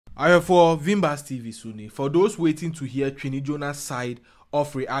For Vimbas TV Suni, for those waiting to hear Twene Jonas' side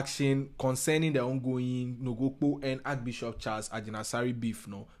of reaction concerning the ongoing Nogokpo and Archbishop Charles Agyinasare beef,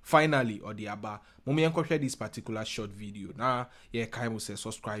 no, finally, or the Aba, Mummy and share this particular short video. Now, yeah, Kaimo says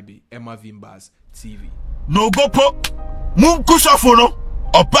subscribe, Emma Vimbas TV. Nogokpo, Munkusofono,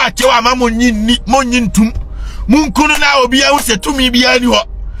 or Pachewa Monintum, Munkuna Obia was a 2 million,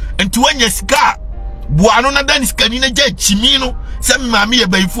 and 2 years car. Buanona danis kanina je chimino sami mami e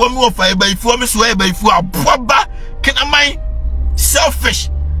bai fuo mi wo fa e bai fuo mi so e bai fuo aboba kenamai selfish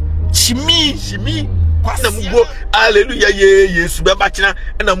chimi kwasa mugo hallelujah ye yesu be ba kina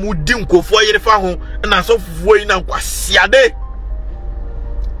na mu di nkofo yere fa ho na so fufuo yi na nkwasiade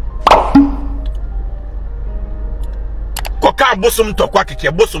koka bosom tokwa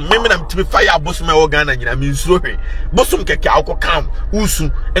keke bosom meme na mtibi fire bosom e Ghana nyina mi nsuro hwe bosom keke akokam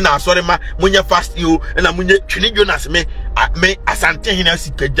usu na asore ma munye fast yo na munye Twene Jonas me asante hina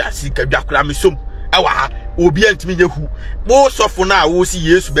sikadwa kura me som ewa ha obi antimi nye hu bo sofo na wo si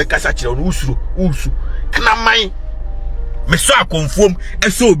Yesu be kasa kire no usu kana man me so akonfom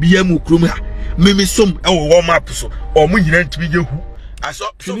eso obi am okrom ha me som ewo wo map so o mu nyina antimi nye hu.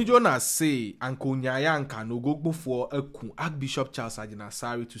 Twene Jonas say Uncle Nyayanka Nogokpo for Archbishop Charles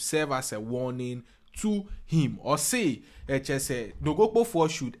Agyinasare to serve as a warning to him, or say Nogokpo for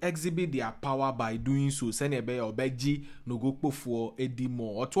should exhibit their power by doing so. Senebe obeji Nogokpo for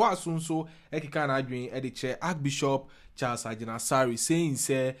edimo or to asun so ekikana doing ediche Archbishop Charles Agyinasare saying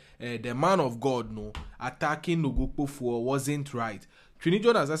say the man of God no attacking Nogokpo for wasn't right. Twene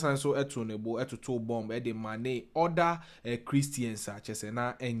Jonas asanso etonebo etoto bomb the mane other Christians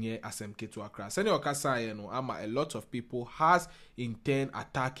na enye asemketo akra. Sene okasa ye no ama a lot of people has in turn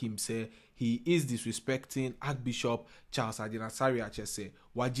attack him say he is disrespecting Archbishop Charles Agyinasare achese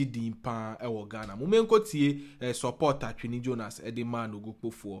waji dimpa ewo Ghana. Mumenko tie supporter Twene Jonas the man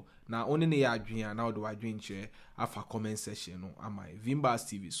Nogokpo for na only ne ya adwen na odo adwen che afa comment section no ama Vimbas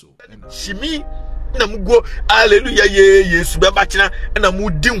TV so shimi na mugo hallelujah ye yesu be ba kina na mu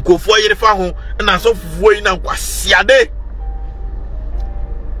di nkofo yere fa ho na so fufuo yi na nkwasiade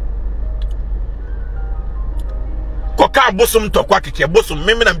koka bosom tokwa keke bosom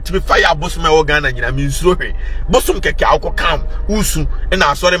meme na mtibi fire bosom e Ghana nyina mi nsuro hwe bosom keke akokam usu na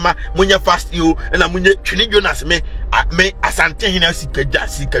asore ma munye fast yo na munye Twene Jonas me asante hina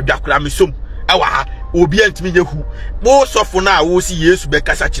sikadwa kura me som ewa ha obi antimi nye hu bo sofo na wo si Yesu be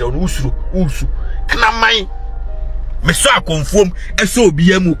kasa kire no usu kana man me so akonfom eso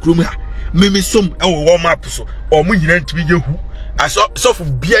obi am okrom ha me som ewo wo map so o mu nyina antimi nye hu aso sofo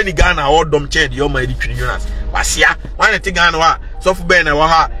bia ni Ghana odom che de o ma di Twene Jonas wasia wan te Ghana wa sofo be na wa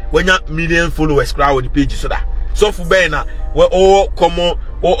ha wanya million followers kra on the page so da sofo be na we o komo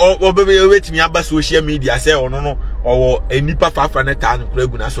o bebe wetimi aba social media say ono no or enipa fafa na tan kra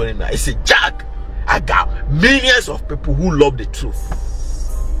gu na so na it's a jack. I got millions of people who love the truth.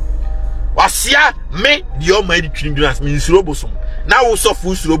 Wasia me the almighty Twene Jonas me nsuro now we so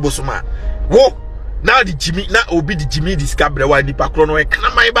full nsuro bosom wo now the Jimmy na obi the Jimmy discover wa nipa kro no e kana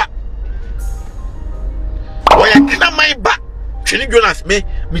mai ba o ya kana mai ba Twene Jonas me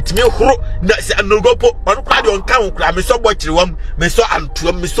mitime horo na se Nogokpo onu kwa de on kan kra me so bo kire wam me so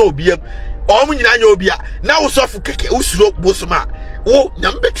antuam me so obiam o mu nyina nya obia na wo so fu keke usuro bosom wo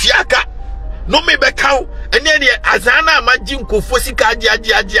nyambe tuaka no me be kaw ene ne azana maji nkofo sika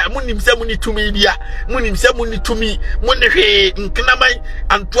agia munim se muni tumi bia munim se muni tumi muni hwe nknaman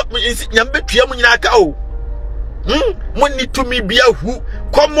anto nyambe tua mu nyina ka o muni tumi bia hu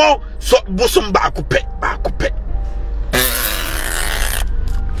komo so bosom ba akopɛ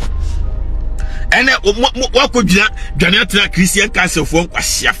ene wakodwina dwane atra Christian council fo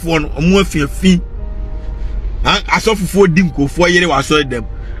nkwasiafo no omo afiafi asofofo di nkofo yere waso dem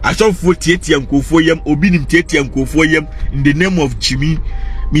asofo tietia nkofo yam obi nim tietia nkofo yam in the name of Jimmy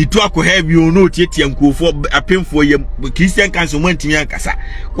me to akọ have you no tietia nkofo apemfo yam Christian council mantimi akasa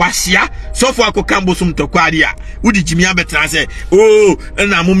kwahia sofo akọ bosom tokwade a udi Jimmy abetra say oh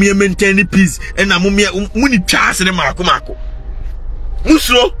na momie maintain peace na momie muni twaase ne mako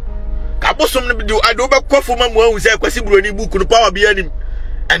musro ka bosom ne bi ado be kwafo mamu ahu say kwasi broni book no power bi anim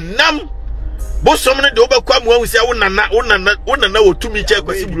enam bosom ne de obekwa mu ahu say wonana wotumi che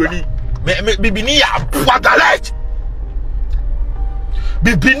kwasi broni bibini ya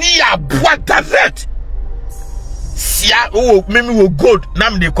boadalet sia o memi wo gold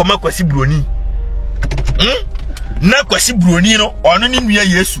nam de koma kwasi broni na kwasi broni no ono ni nua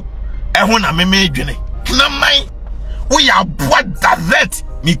Yesu eho na meme dwene na man wo ya boadalet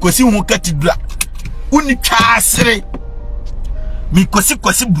mi kwasi hu cathedral uni twasere mi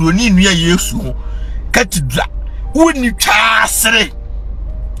kwasi broni nua Yesu cathedral uni twasere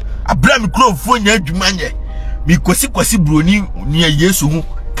bra me krofo nya adwuma nye me kwasi broni nia Yesu hu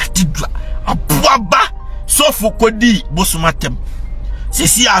cathedral aboaba sofo kodi bosomatem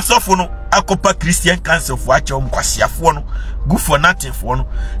sisi asofo no akopa Christian Council for ache kwasiafo no good for nothing for no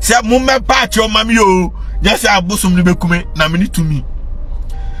se mo mepa ache mami o nya se abosom ni bekume na me ni tumi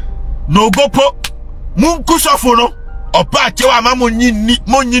Nogokpo munku sofo no opa ache wa ma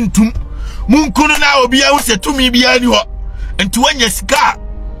monyi ntum munku no na obi a wo se tumi bia ni ho enti wanya sika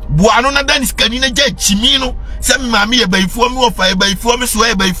buano na dan sika ni na ja chimi no se mami ye bayifuo mi wo fa ye bayifuo mi so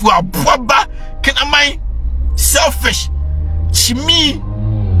ye bayifuo aboba kenaman selfish chimi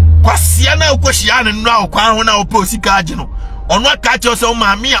kwasia na okohia ne no akwan ho na opo sika age no ono aka che so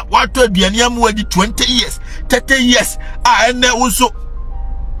mami a wato aduane amu adi 20 years 30 years a ene wo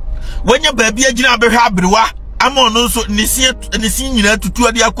wanya baabi agina abehwa abrewa ama ono so nisi nyina tutu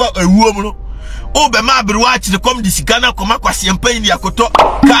ade akwa awuom no o be ma abrewa akire kom di sika na koma kwase mpan ni akoto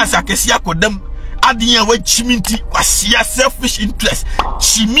kaasa akesi akodam ade ya wachiminti kwasia selfish interest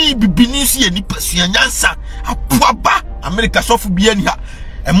chimi bibini si ani pasua nyansa apoaba America sofu bia ni ha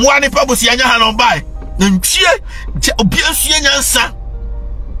emwa ne pa bosi anya ha no bai ntwie obiasua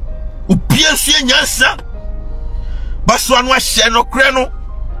nyansa baso anu ahye no kre no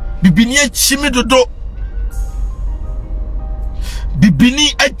bibini achimi dodo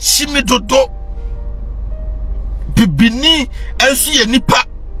bibini ensu ye nipa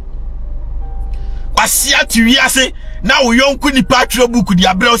kwasia ti wiase na wo yonku nipa atwe buku di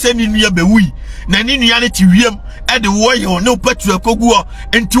abrɛ se ni nua bewui na ni nua ne ti wiem e de wo ye no patu akogu o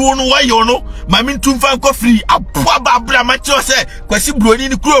enti wo no wo ye no mami ntumfa nko free aboa ba abra ma che se kwasi broni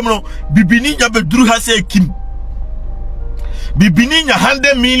ni krom no bibini nya beduru ha se kim bibini nya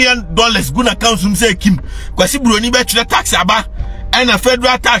 $100 million guna council se kim kwasi broni be tire tax aba and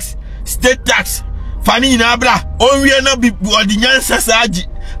federal tax state tax fani na abra onwie na bi odinyansa saaji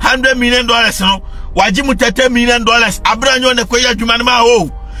 $100 million no waji mu $30 million abra nyo ne koya adwuma ne ma o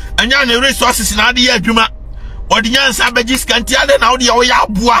anya ne resources na ade ya adwuma odinyansa beji skanti ade na ode ya wo ya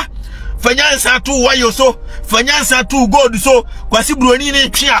aboa fanyansa tu wayo so fanyansa tu gold so kwasi broni ne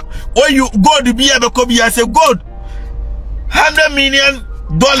twia oyu gold bi ya be ko bi ya se gold $100 million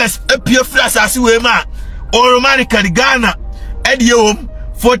apie frasasi we ma Romanican Ghana edium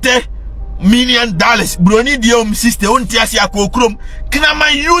 $40 million broni diom sister unti asia kokrom kina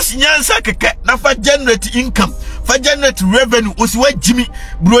man use nyansa keke na fa generate income fa generate revenue osiwa jimi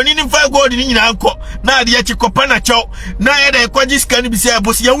broni ni fa gold ni nyina anko na ade ya chikopa na chaw na ya da kwaji scan bi se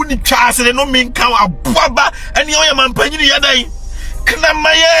abosi ya wuni twasere no minka aboaba ene oya mampanyini ya dai kina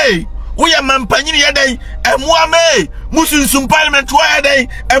maye oya mampanyini ya dai emuame musunsun parliament wa ya dai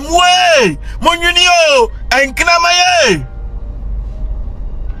emwe monwini o enkina maye.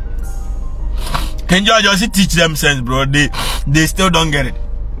 Can you just teach them sense, bro? They still don't get it.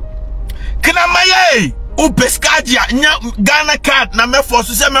 Kina maye upeskadia nya Ghana card na me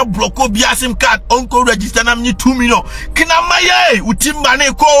force se me blocko bia sim card onko register na me 2 million. Kina maye utimba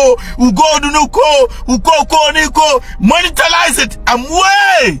ne ko ugodu no ko ukoko ne ko monetize it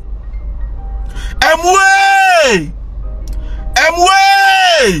amwe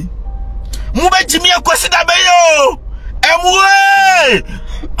mube jimi akosida beyo amwe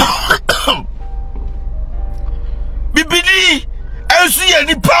bibini ensu ye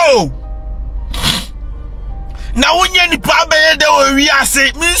nipa o na wonye nipa beye de o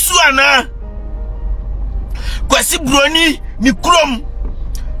wiase minsu ana kwasi broni ni krom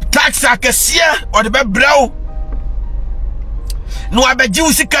tax akese o de bebrɛw no abeji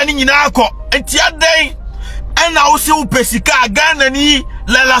usika ni nyina akɔ enti adan ana wo se wo pesika Ghana ni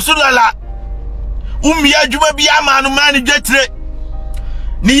lala so lala ummi adwuma bi ama no mani dwetire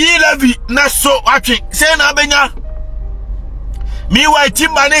ni yilavi na so atwe se na abenya mi wa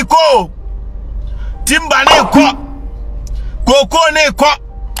timba ne ko koko ne ko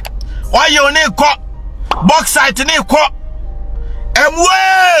oyo ne ko bauxite ne ko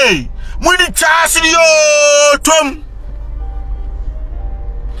emwe muni chasiri yo tom.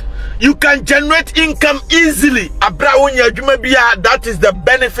 You can generate income easily. Abra wonya adwuma bia, that is the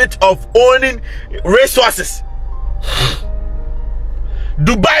benefit of owning resources.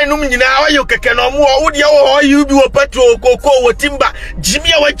 Dubai num nyina ayo keke no mo wo de wo you bi wo petrol koko wo timba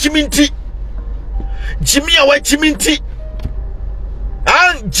jimi a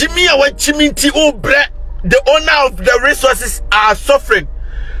wachiminti obre the owner of the resources are suffering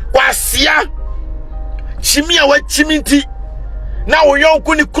kwasia jimi a wachiminti na wo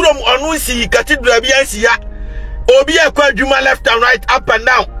yonku ni krom onu si cathedral bi ansi ya obi akwa adwuma left and right up and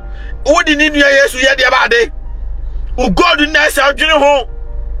down wo di ni nua Yesu ye de baade God na sa odwene ho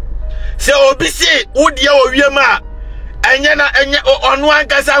se obi se wo de wo wiem a enye onu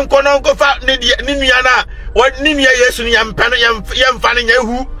ankasa nkono nkofa ni nua na ni nua Yesu ni yempa no yemfa ne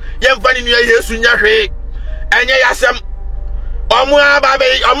nyahu yemfa ni nua Yesu nya hwe enye yasem omu ababe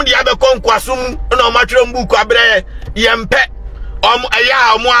omu dia be konkwasum na omatwere mbuku abre yempe omu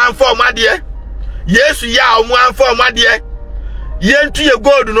aya omu anfa omade Yesu ya omu anfa omade yentu ye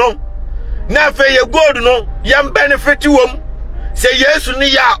gold no na fe ye gold no yem benefit wom se Yesu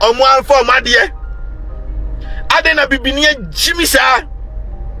ni ya omu anfa omade adena bibinie jimisa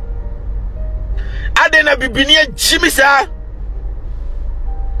adena bibinie jimisa.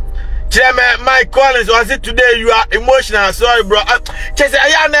 My Collins was it today you are emotional. Sorry bro. Chese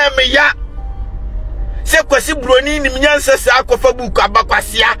aya na me ya. Se kwasi broni ni mnyansa sa akofa buku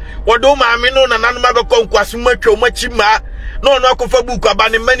abakwasia. Wodo maame no nananu mabekọ nkwasu matwa machima. No no akofa buku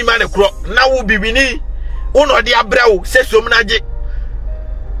abane mani mane kro. Na wo bibini. Uno de abrawo se som na je.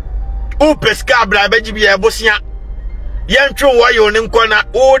 U peska abra beji bia bosia. Yentwo wo yo ne nkona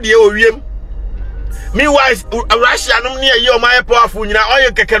o de owiem. Meanwhile, Russia no near you my powerful nyina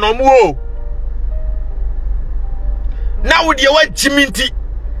oyo keke no mu o. Na wo de wa jiminti.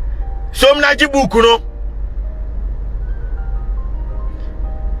 So mna jibuku no.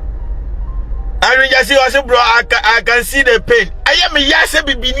 I just see was bro I can see the pain. I am yase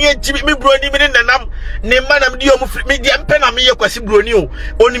bibini jimi me bro ni me nanam ne manam di o mu me de mpe na me ye kwasi bro ni o.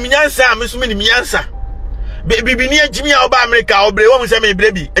 Oni minyansa me so me ni minyansa. Bibini jimi a oba America obre wo se me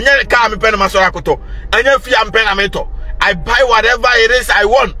brebi enya ka me pe na maso akoto enya fi am pe na me to I buy whatever it is I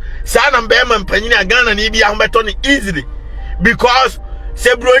want sa na mbe ma mpanyini agana na ibi ahombeto ni easily because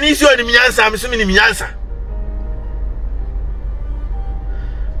se broni si oni minyansa me so me ni minyansa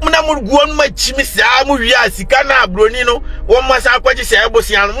muna murguon ma chimi sa mu wi asika na broni no wo masa akwaje se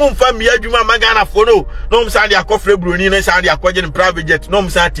ebosia no mumfa mi adwuma magana fo no no msa de akofre broni no sa de akwaje ni private jet no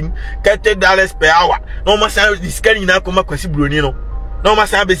msa tim $30 per hour no masa diskani na akoma kwasi broni no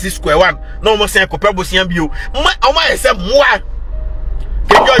masa be square one no msa kopa bosia bio o ma yese moa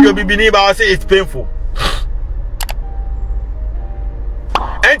ke jojo bibini ba say it's painful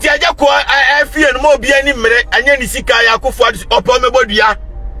enti aja ko afie no mo bia ni mere anya ni sika ya akofo opo mebodua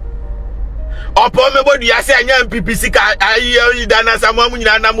opo mebodu ya se anya MPPC ka ayi dana samu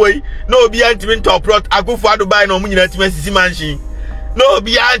nyina namoyi no obi antimi ntoprot akufo adubai no nyina timi sisi manshi no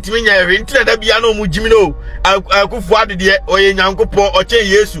obi antimi nya hwe ntina da bia no mu jimi no akufo adu de oye nyankopon oche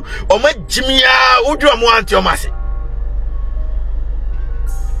Yesu o ma jimi ya udu o mu anti o mase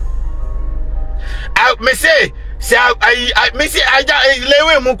me say me say aja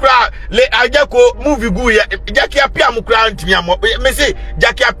lewe mu kra le aja ko movie gu ya jaki apia mu kra ntimi amo me say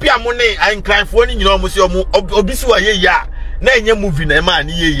jaki apia mu ne incline fo ni nyina o mu se o mu obisi wa ye ya na enye movie na ma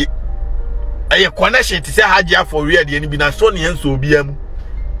ni ye eye connection ti say haja for real de ni bi na so ne enso obiamu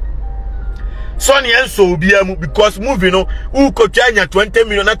so ne enso obiamu because movie no u ko twanya 20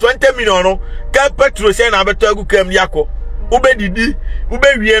 million na 20 million no ka petrol say na beto agu kam yakọ ubedidi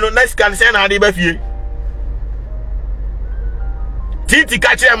ubewie no na scan say na ade ba fie Titi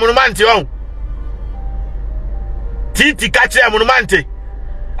kachire monumente on. Titi kachire monumente.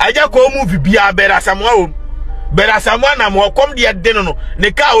 Aja ko movie bia bera samwa o. Bera samwa na mo kom de de no.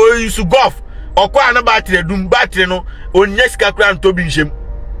 Ne ka o yusu golf. Okwa na battery dum battery no onye sika kra nto bi nshem.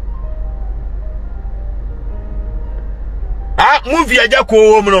 Movie aja ko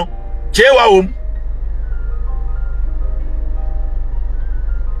wo no. Chewa wo.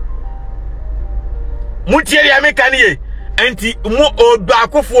 Mutieri ameka niye. Enti mu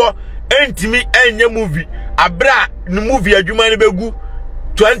odakofo entimi enye movie abra no movie adwuma ne begu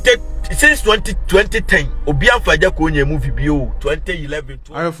 2010 obi amfaja ko onye movie bio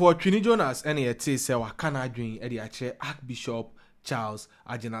 2011 for Twene Jonas any ete say wakana adwin e de ache Archbishop Charles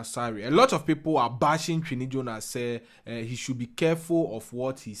Agyinasare. A lot of people are bashing Twene Jonas, say he should be careful of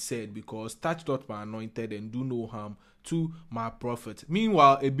what he said because touch not my anointed and do no harm to my prophet.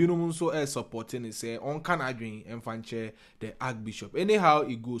 Meanwhile, Ebinum so is supporting it, say on can adwin and fanche the Archbishop. Anyhow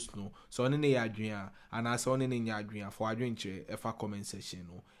it goes no. So on any adwin and as on any adwin for adwin che efa comment section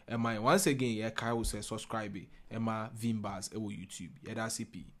no. And my once again yeah Kai will say subscribe and my Vimbas YouTube. Yeah that's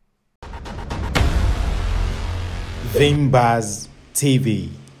CP. Vimbas TV.